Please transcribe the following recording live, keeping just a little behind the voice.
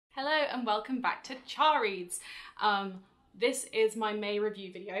and welcome back to Char Reads. This is my May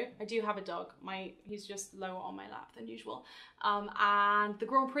review video. I do have a dog. He's just lower on my lap than usual. And the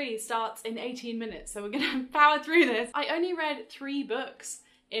Grand Prix starts in 18 minutes, so we're gonna power through this. I only read 3 books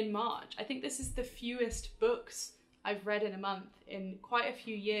in March. I think this is the fewest books I've read in a month in quite a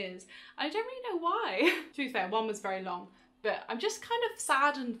few years. I don't really know why. To be fair, one was very long, but I'm just kind of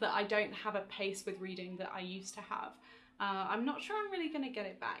saddened that I don't have a pace with reading that I used to have. I'm not sure I'm really gonna get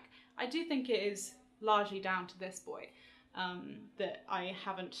it back. I do think it is largely down to this boy, that I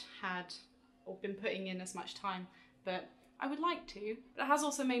haven't had or been putting in as much time, but I would like to. But it has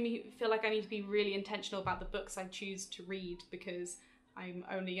also made me feel like I need to be really intentional about the books I choose to read, because I'm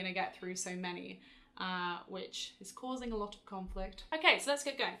only gonna get through so many, which is causing a lot of conflict. Okay, so let's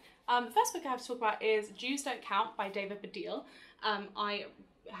get going. The first book I have to talk about is Jews Don't Count by David Baddiel. I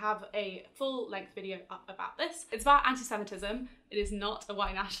have a full-length video up about this. It's about anti-Semitism. It is not a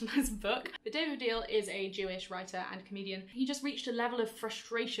white nationalist book. But David Baddiel is a Jewish writer and comedian. He just reached a level of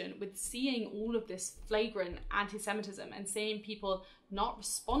frustration with seeing all of this flagrant anti-Semitism and seeing people not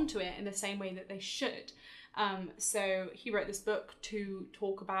respond to it in the same way that they should. So he wrote this book to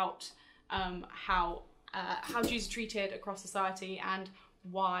talk about how Jews are treated across society and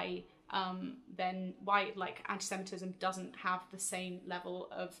why anti-Semitism doesn't have the same level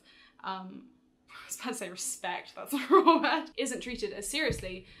of, I was about to say respect, that's the wrong word, isn't treated as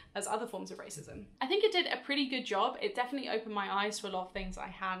seriously as other forms of racism. I think it did a pretty good job. It definitely opened my eyes to a lot of things I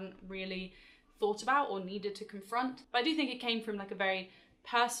hadn't really thought about or needed to confront. But I do think it came from like a very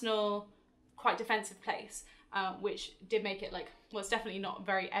personal, quite defensive place, which did make it well, it's definitely not a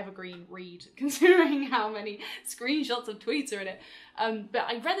very evergreen read considering how many screenshots of tweets are in it. But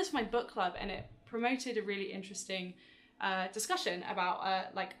I read this for my book club and it promoted a really interesting discussion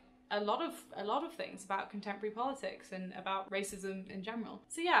about a lot of things about contemporary politics and about racism in general.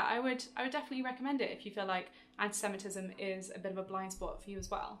 So yeah, I would definitely recommend it if you feel like anti-Semitism is a bit of a blind spot for you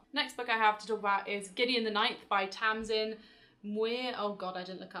as well. Next book I have to talk about is Gideon the Ninth by Tamsyn. Muir, oh god, I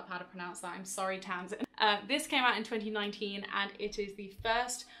didn't look up how to pronounce that, I'm sorry Tamsyn. This came out in 2019 and it is the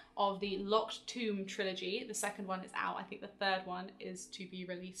first of the Locked Tomb trilogy. The second one is out. I think the third one is to be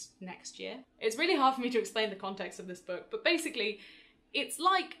released next year. It's really hard for me to explain the context of this book, but basically it's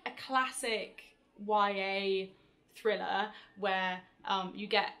like a classic YA thriller where you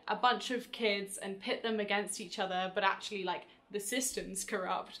get a bunch of kids and pit them against each other, but actually the system's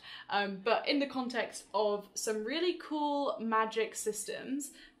corrupt, but in the context of some really cool magic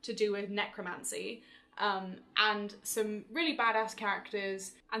systems to do with necromancy, and some really badass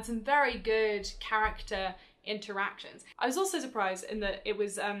characters and some very good character interactions. I was also surprised in that it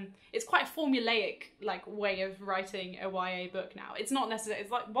was it's quite a formulaic way of writing a YA book now. It's not necessarily,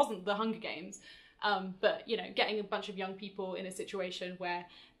 it wasn't the Hunger Games, but you know, getting a bunch of young people in a situation where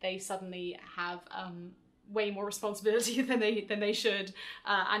they suddenly have way more responsibility than they should,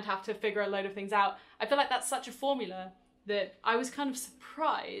 and have to figure a load of things out. I feel like that's such a formula that I was kind of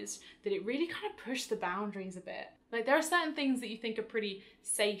surprised that it really kind of pushed the boundaries a bit. Like, there are certain things that you think are pretty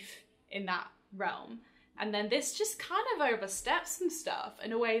safe in that realm, and then this just kind of oversteps some stuff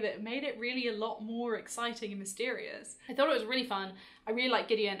in a way that made it really a lot more exciting and mysterious. I thought it was really fun. I really like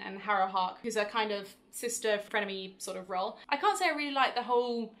Gideon and Harrow Hark, who's a kind of sister frenemy sort of role. I can't say I really like the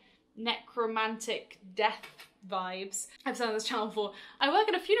whole necromantic death vibes. I've said on this channel before, I work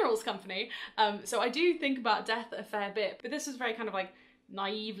at a funerals company, so I do think about death a fair bit, but this was very kind of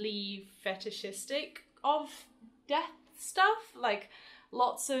naively fetishistic of death stuff,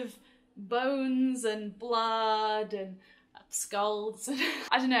 lots of bones and blood and skulls.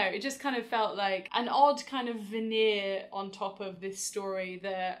 I don't know, it just kind of felt like an odd kind of veneer on top of this story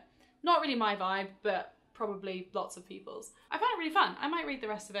that, not really my vibe, but probably lots of people's. I found it really fun. I might read the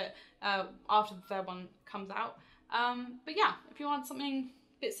rest of it after the third one comes out. But yeah, if you want something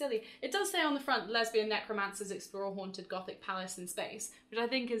a bit silly. It does say on the front, lesbian necromancers explore a haunted gothic palace in space, which I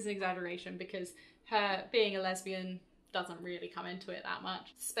think is an exaggeration because her being a lesbian doesn't really come into it that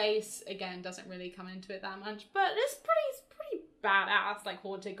much. Space, again, doesn't really come into it that much, but it's pretty badass,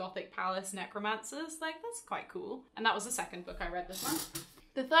 haunted gothic palace necromancers. That's quite cool. And that was the second book I read this month.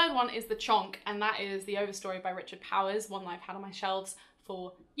 The third one is The Chonk, and that is the Overstory by Richard Powers, one that I've had on my shelves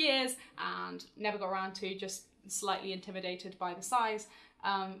for years and never got around to, just slightly intimidated by the size.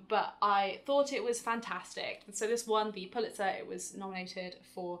 But I thought it was fantastic. So this won the Pulitzer, it was nominated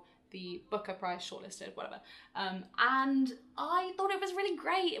for the Booker Prize, shortlisted, whatever. And I thought it was really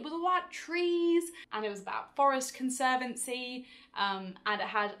great. It was all about trees, and it was about forest conservancy, and it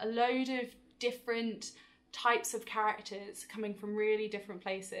had a load of different types of characters coming from really different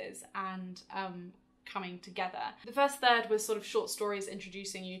places, and coming together. The first third was sort of short stories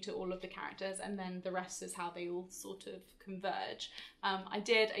introducing you to all of the characters, and then the rest is how they all sort of converge. I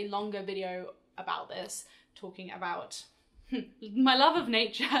did a longer video about this, talking about my love of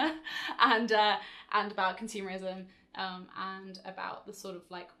nature and about consumerism, and about the sort of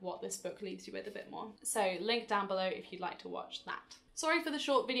like what this book leaves you with a bit more. So link down below if you'd like to watch that. Sorry for the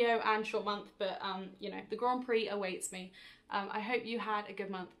short video and short month, but you know, the Grand Prix awaits me. I hope you had a good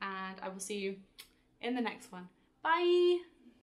month, and I will see you in the next one. Bye!